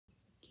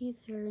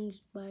Keith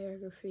Haring's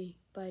biography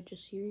by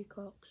Jasiri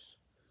Cox.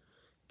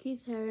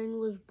 Keith Haring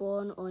was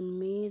born on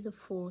May the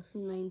 4th,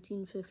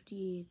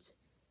 1958.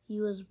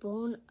 He was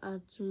born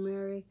at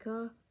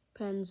America,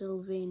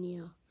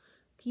 Pennsylvania.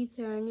 Keith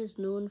Haring is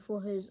known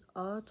for his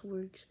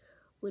artworks,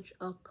 which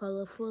are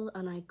colorful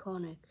and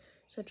iconic,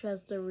 such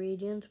as The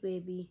Radiant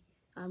Baby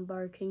and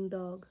Barking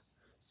Dog.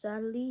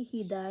 Sadly,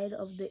 he died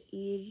of the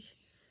age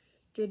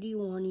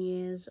 31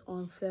 years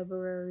on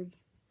February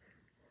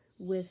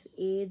with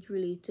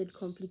AIDS-related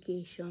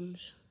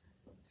complications.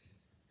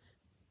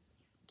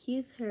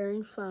 Keith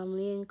Haring's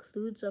family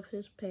includes of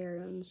his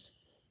parents,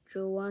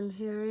 Joanne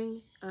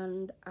Haring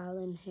and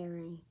Alan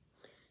Haring.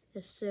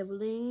 His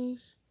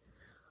siblings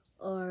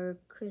are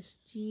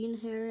Christine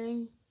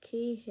Haring,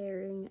 Kay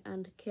Haring,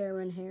 and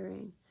Karen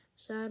Haring.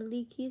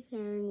 Sadly, Keith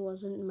Haring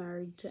wasn't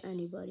married to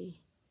anybody.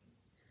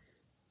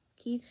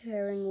 Keith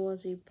Haring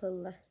was a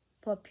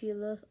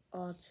popular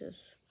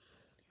artist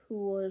who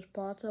was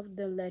part of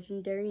the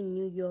legendary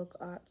New York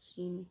art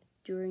scene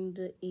during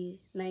the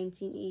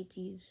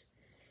 1980s.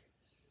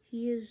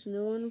 He is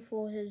known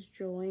for his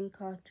drawing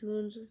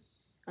cartoons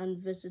and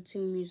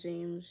visiting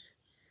museums.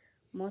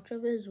 Much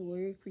of his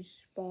work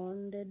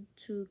responded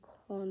to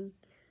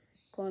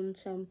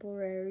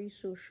contemporary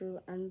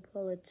social and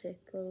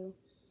political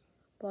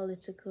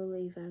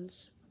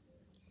events.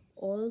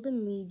 All the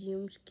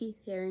mediums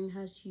Keith Haring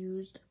has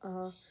used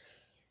are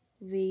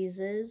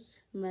vases,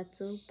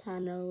 metal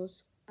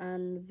panels,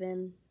 and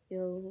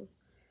vinyl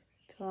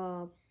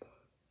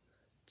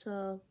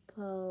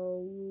tarpaulins.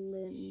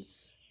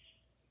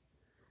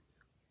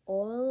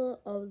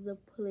 All of the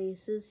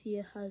places he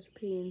has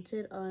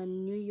painted are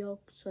in New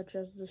York, such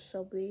as the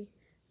subway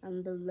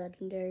and the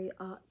legendary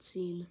art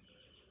scene.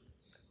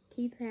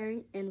 Keith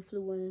Haring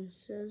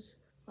influences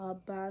are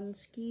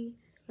Banksy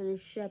and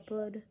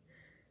Shepard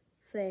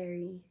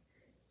Fairey.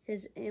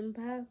 His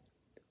impact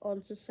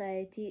on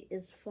society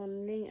is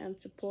funding and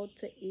support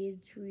to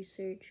AIDS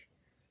research,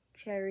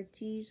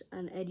 charities,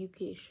 and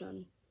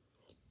education.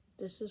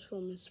 This is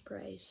for Ms.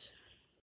 Price.